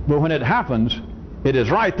 But when it happens, it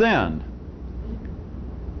is right then.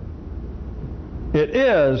 It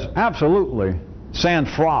is absolutely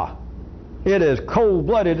sang-froid. It is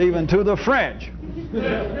cold-blooded even to the French.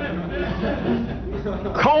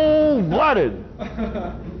 Cold-blooded.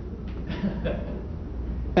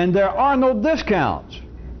 And there are no discounts.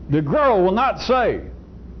 The girl will not say,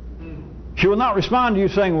 she will not respond to you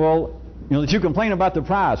saying, well, you know, that you complain about the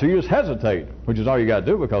price, or you just hesitate, which is all you got to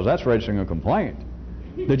do, because that's registering a complaint.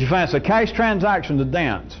 That you find it's a cash transaction to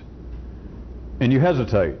dance, and you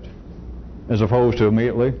hesitate, as opposed to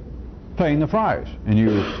immediately paying the price.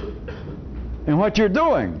 And what you're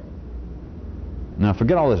doing, now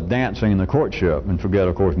forget all this dancing and the courtship, and forget,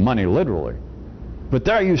 of course, money literally. But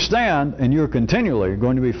there you stand, and you're continually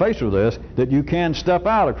going to be faced with this, that you can step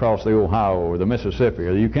out across the Ohio or the Mississippi,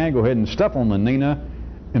 or you can go ahead and step on the Nina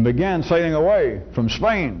and begin sailing away from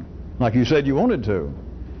Spain, like you said you wanted to.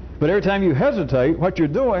 But every time you hesitate, what you're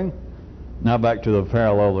doing, now back to the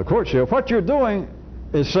parallel of the courtship, what you're doing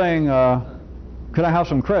is saying, could I have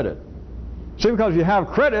some credit? See, because you have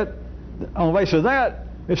credit, on the basis of that,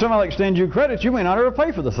 if somebody extends you credit, you may not ever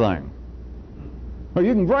pay for the thing. Or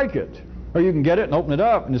you can break it. Or you can get it and open it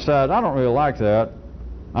up and decide, I don't really like that,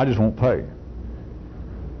 I just won't pay.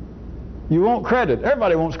 You want credit.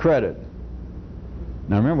 Everybody wants credit.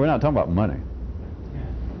 Now remember, we're not talking about money.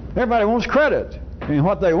 Everybody wants credit. And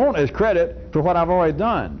what they want is credit for what I've already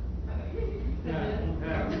done.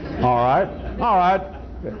 All right. All right.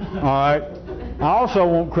 All right. I also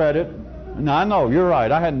want credit. Now I know, you're right,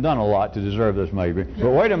 I hadn't done a lot to deserve this maybe.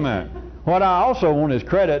 But wait a minute. What I also want is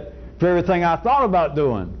credit for everything I thought about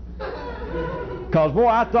doing. Because, boy,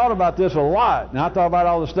 I thought about this a lot. And I thought about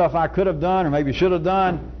all the stuff I could have done or maybe should have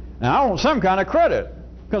done. And I want some kind of credit.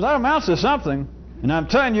 Because that amounts to something. And I'm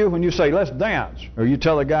telling you, when you say, let's dance, or you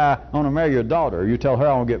tell a guy, I want to marry your daughter, or you tell her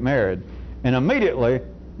I want to get married, and immediately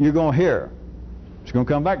you're going to hear. It's going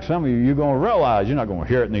to come back to some of you. You're going to realize, you're not going to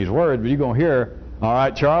hear it in these words, but you're going to hear, all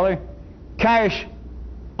right, Charlie, cash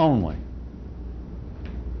only.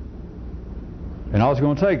 And all it's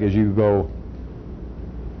going to take is you go,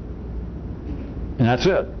 and that's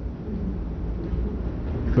it.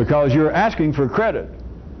 Because you're asking for credit.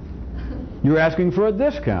 You're asking for a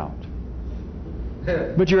discount.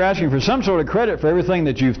 But you're asking for some sort of credit for everything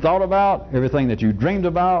that you've thought about, everything that you dreamed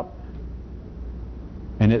about.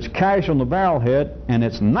 And it's cash on the barrelhead, and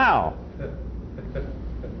it's now.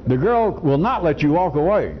 The girl will not let you walk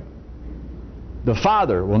away. The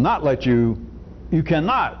father will not let you. You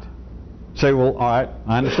cannot say, well, all right,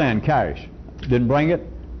 I understand, cash. Didn't bring it,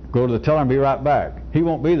 go to the teller and be right back. He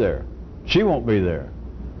won't be there. She won't be there.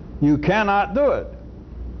 You cannot do it.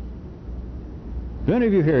 Do any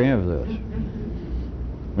of you hear any of this?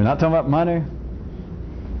 We're not talking about money.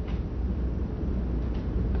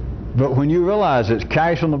 But when you realize it's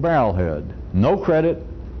cash on the barrelhead, no credit,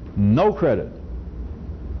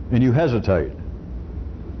 and you hesitate,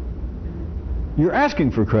 you're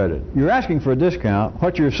asking for credit. You're asking for a discount.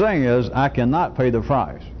 What you're saying is, I cannot pay the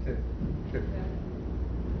price.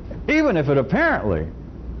 Even if it apparently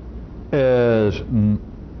is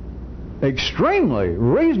extremely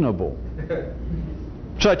reasonable.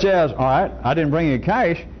 Such as, all right, I didn't bring you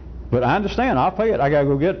cash, but I understand, I'll pay it. I gotta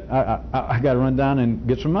go get, I gotta run down and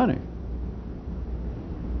get some money.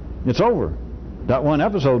 It's over. That one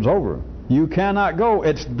episode's over. You cannot go.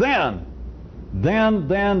 It's then.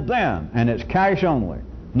 And it's cash only.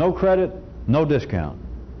 No credit, no discount.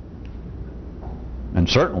 And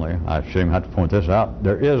certainly, I shouldn't even have to point this out,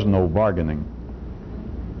 there is no bargaining.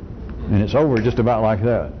 And it's over just about like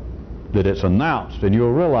that. That it's announced, and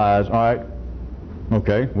you'll realize, all right,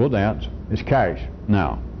 okay, we'll dance. It's cash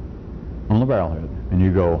now on the barrelhead. And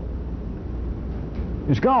you go,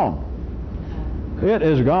 it's gone. It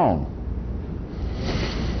is gone.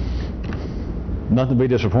 Nothing to be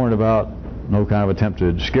disappointed about. No kind of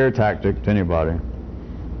attempted scare tactic to anybody.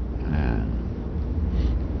 And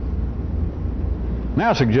now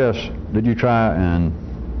I suggest that you try and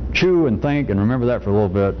chew and think and remember that for a little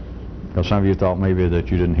bit, because some of you thought maybe that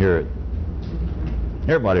you didn't hear it.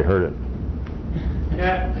 Everybody heard it.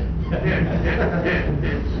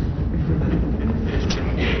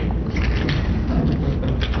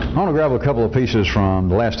 I want to grab a couple of pieces from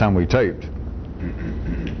the last time we taped.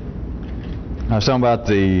 I was talking about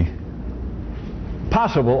the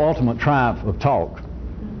possible ultimate triumph of talk.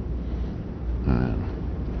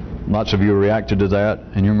 Lots of you reacted to that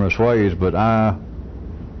in numerous ways, but I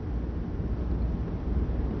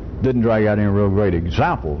didn't drag out any real great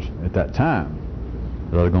examples at that time.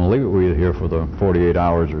 But I was going to leave it with you here for the 48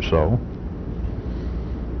 hours or so.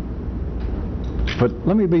 But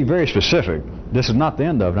let me be very specific. This is not the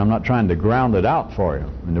end of it. I'm not trying to ground it out for you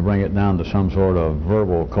and to bring it down to some sort of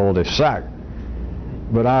verbal cul-de-sac.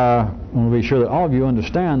 But I want to be sure that all of you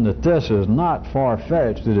understand that this is not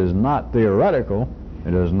far-fetched. It is not theoretical.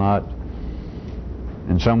 It is not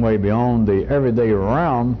in some way beyond the everyday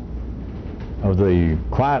realm of the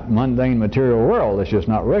quiet, mundane material world. It's just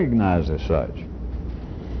not recognized as such.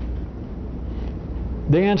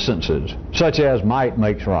 The instances, such as might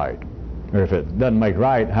makes right. Or if it doesn't make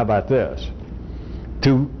right, how about this?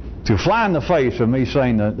 To fly in the face of me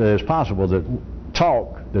saying that it's possible that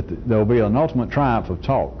talk, that there will be an ultimate triumph of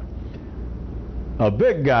talk. A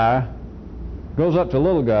big guy goes up to a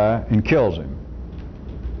little guy and kills him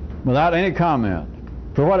without any comment,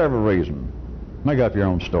 for whatever reason. Make up your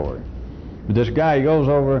own story. But this guy, he goes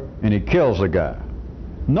over and he kills the guy.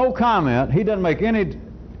 No comment. He doesn't make any.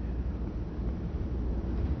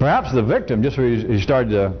 Perhaps the victim, just when he started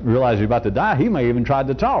to realize he's about to die, he may even tried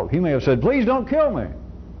to talk. He may have said, please don't kill me.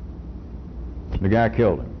 The guy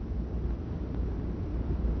killed him.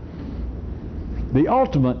 The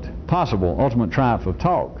possible ultimate triumph of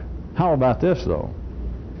talk. How about this, though?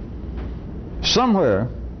 Somewhere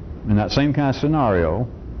in that same kind of scenario,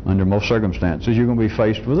 under most circumstances, you're going to be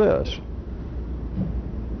faced with this.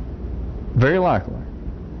 Very likely.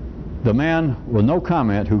 The man with no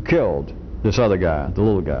comment who killed this other guy, the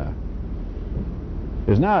little guy,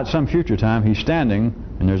 is now at some future time, he's standing,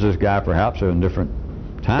 and there's this guy perhaps in a different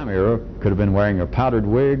time era, could have been wearing a powdered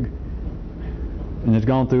wig, and has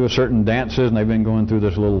gone through a certain dances, and they've been going through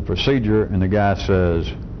this little procedure, and the guy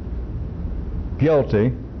says,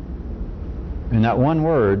 guilty, And that one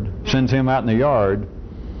word sends him out in the yard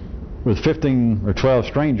with 15 or 12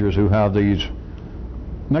 strangers who have these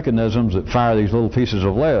mechanisms that fire these little pieces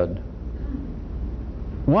of lead.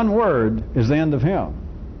 One word is the end of him.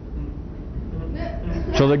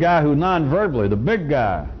 So the guy who non-verbally, the big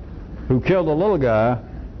guy who killed the little guy,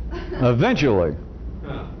 eventually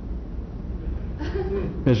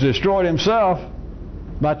has destroyed himself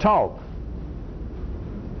by talk.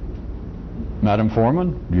 Madam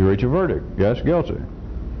Foreman, you reach a verdict. Yes, guilty.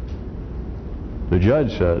 The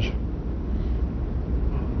judge says,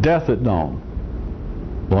 death at dawn.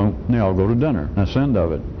 Well, now go to dinner. That's the end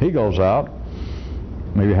of it. He goes out,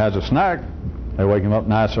 maybe has a snack. They wake him up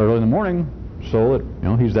nice early in the morning so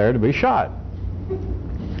that he's there to be shot.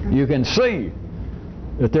 You can see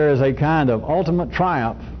that there is a kind of ultimate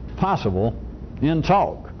triumph possible in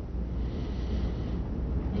talk.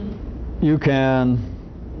 You can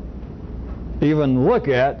even look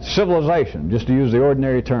at civilization, just to use the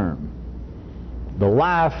ordinary term. The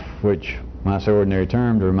life, which when I say ordinary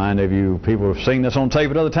term, to remind of you, people have seen this on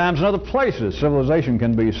tape at other times and other places. Civilization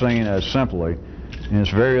can be seen as simply in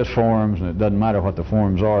its various forms, and it doesn't matter what the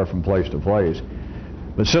forms are from place to place.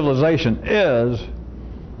 But civilization is,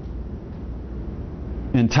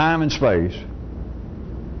 in time and space,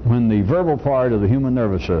 when the verbal part of the human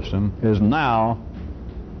nervous system is now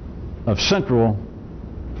of central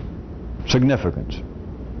significance.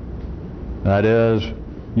 That is,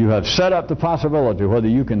 you have set up the possibility, whether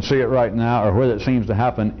you can see it right now or whether it seems to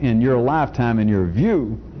happen in your lifetime, in your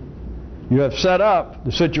view, you have set up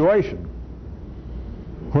the situation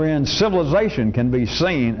wherein civilization can be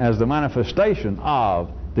seen as the manifestation of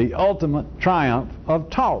the ultimate triumph of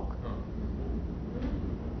talk.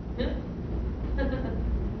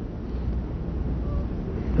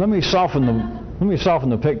 Let me soften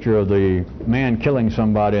the picture of the man killing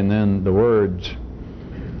somebody and then the words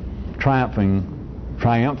triumphing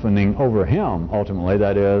over him ultimately.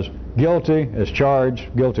 That is, guilty as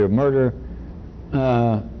charged, guilty of murder,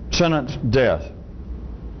 sentence death.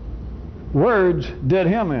 Words did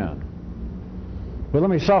him in. But let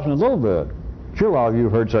me soften it a little bit. Sure, all of you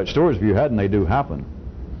have heard such stories. If you hadn't, they do happen.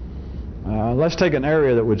 Let's take an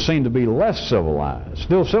area that would seem to be less civilized.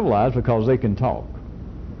 Still civilized because they can talk.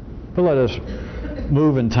 But let us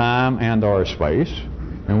move in time and or space,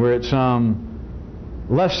 and we're at some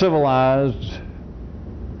less civilized,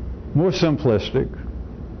 more simplistic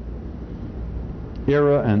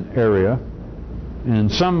era and area, and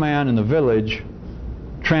some man in the village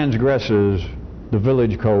transgresses the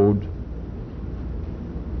village code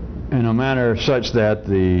in a manner such that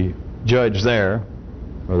the judge there,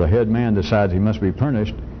 or the head man, decides he must be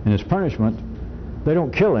punished. In his punishment, they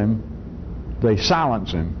don't kill him, they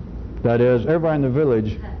silence him. That is, everybody in the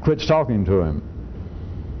village quits talking to him.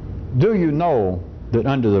 Do you know that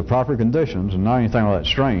under the proper conditions, and not anything all that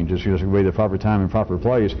strange, it's just be the proper time and proper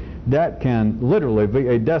place, that can literally be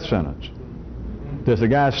a death sentence. That the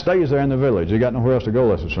guy stays there in the village, he got nowhere else to go,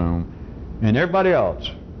 let's assume, and everybody else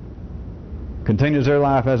continues their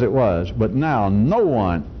life as it was, but now no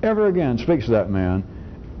one ever again speaks to that man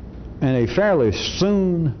in a fairly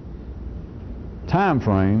soon time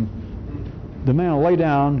frame. The man will lay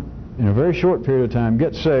down in a very short period of time,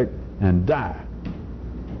 get sick, and die.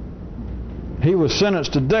 He was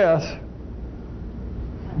sentenced to death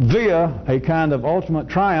via a kind of ultimate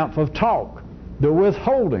triumph of talk. The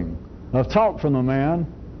withholding of talk from the man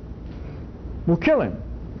will kill him.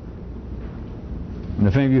 And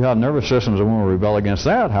if any of you have nervous systems that want to rebel against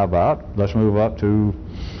that, how about let's move up to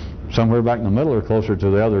somewhere back in the middle or closer to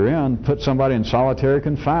the other end, put somebody in solitary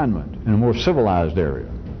confinement in a more civilized area.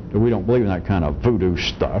 We don't believe in that kind of voodoo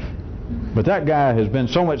stuff. But that guy has been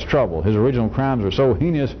so much trouble. His original crimes are so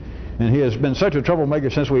heinous, and he has been such a troublemaker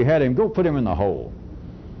since we had him. Go put him in the hole.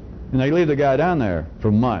 And they leave the guy down there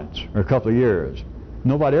for months or a couple of years.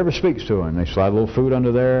 Nobody ever speaks to him. They slide a little food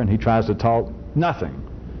under there, and he tries to talk. Nothing.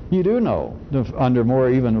 You do know, under more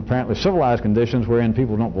even apparently civilized conditions wherein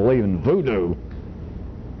people don't believe in voodoo,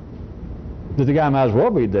 that the guy might as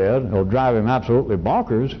well be dead. It'll drive him absolutely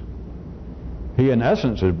bonkers. He, in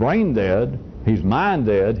essence, is brain dead. He's mind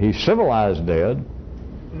dead. He's civilized dead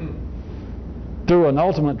through an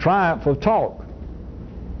ultimate triumph of talk.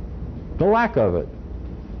 The lack of it.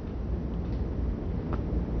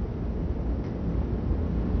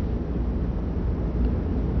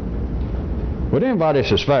 Would anybody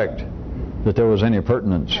suspect that there was any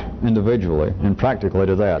pertinence individually and practically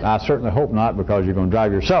to that? I certainly hope not, because you're going to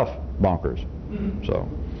drive yourself bonkers. So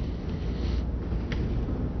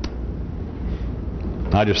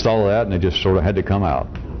I just thought of that, and it just sort of had to come out.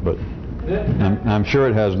 But I'm sure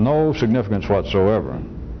it has no significance whatsoever.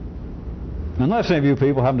 Unless some of you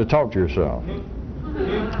people happen to talk to yourself.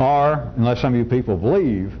 Or unless some of you people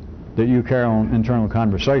believe that you carry on internal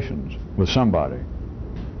conversations with somebody.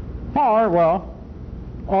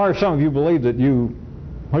 Or some of you believe that you,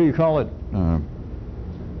 what do you call it?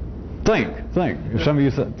 Think. Some of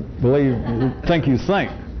you think you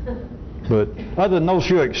think. But other than those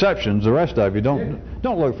few exceptions, the rest of you don't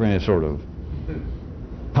look for any sort of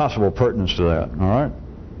possible pertinence to that, all right?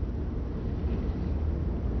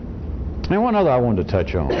 And one other I wanted to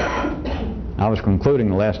touch on. I was concluding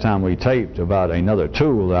the last time we taped about another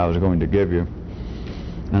tool that I was going to give you.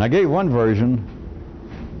 And I gave one version,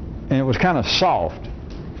 and it was kind of soft.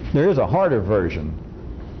 There is a harder version.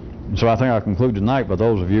 And so I think I'll conclude tonight by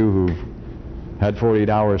those of you who've had 48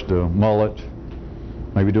 hours to mull it,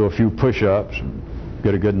 maybe do a few push-ups, and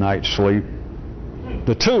get a good night's sleep.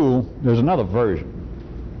 The tool, there's another version.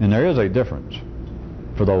 And there is a difference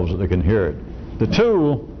for those that can hear it. The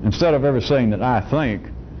tool, instead of ever saying that I think,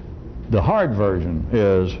 the hard version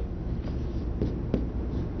is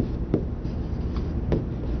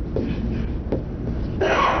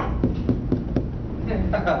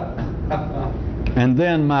and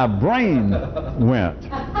then my brain went.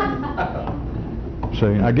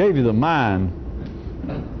 See, I gave you the mind.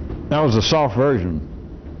 That was the soft version.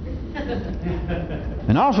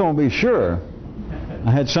 And I also want to be sure,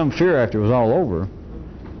 I had some fear after it was all over.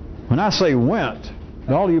 When I say went,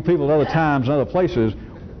 to all of you people at other times and other places,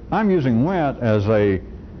 I'm using went as a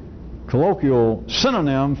colloquial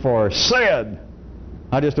synonym for said.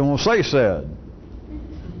 I just don't want to say said.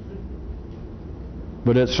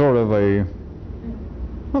 But it's sort of the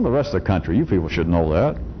rest of the country, you people should know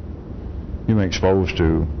that. You've been exposed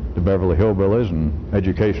to the Beverly Hillbillies and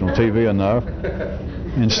educational TV enough.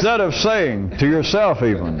 Instead of saying to yourself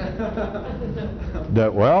even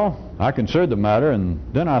that, well, I considered the matter and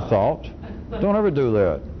then I thought, don't ever do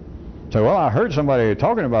that. Say, well, I heard somebody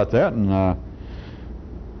talking about that and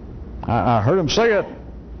I heard them say it,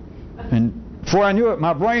 and before I knew it,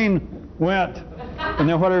 my brain went, and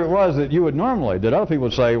then whatever it was that you would normally, that other people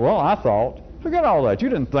would say, well, I thought, forget all that, you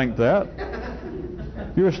didn't think that.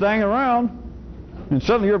 You were staying around, and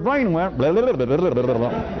suddenly your brain went, blah, blah, blah, blah, blah, blah, blah.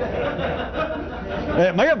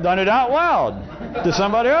 It may have done it out loud to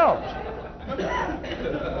somebody else.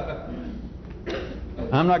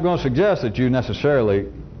 I'm not going to suggest that you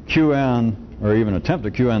necessarily cue in or even attempt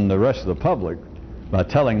to cue in the rest of the public by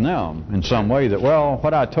telling them in some way that, well,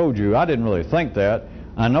 what I told you, I didn't really think that.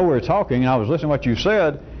 I know we're talking, and I was listening to what you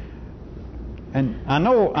said, and I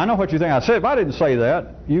know what you think I said, but I didn't say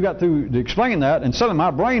that. You got through explaining that, and suddenly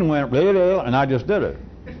my brain went, blah, blah, and I just did it.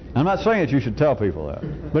 I'm not saying that you should tell people that.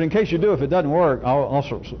 But in case you do, if it doesn't work, I'll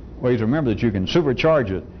also ways remember that you can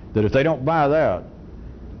supercharge it, that if they don't buy that,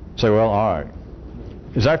 say, well, all right.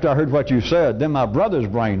 Because after I heard what you said, then my brother's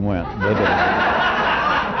brain went.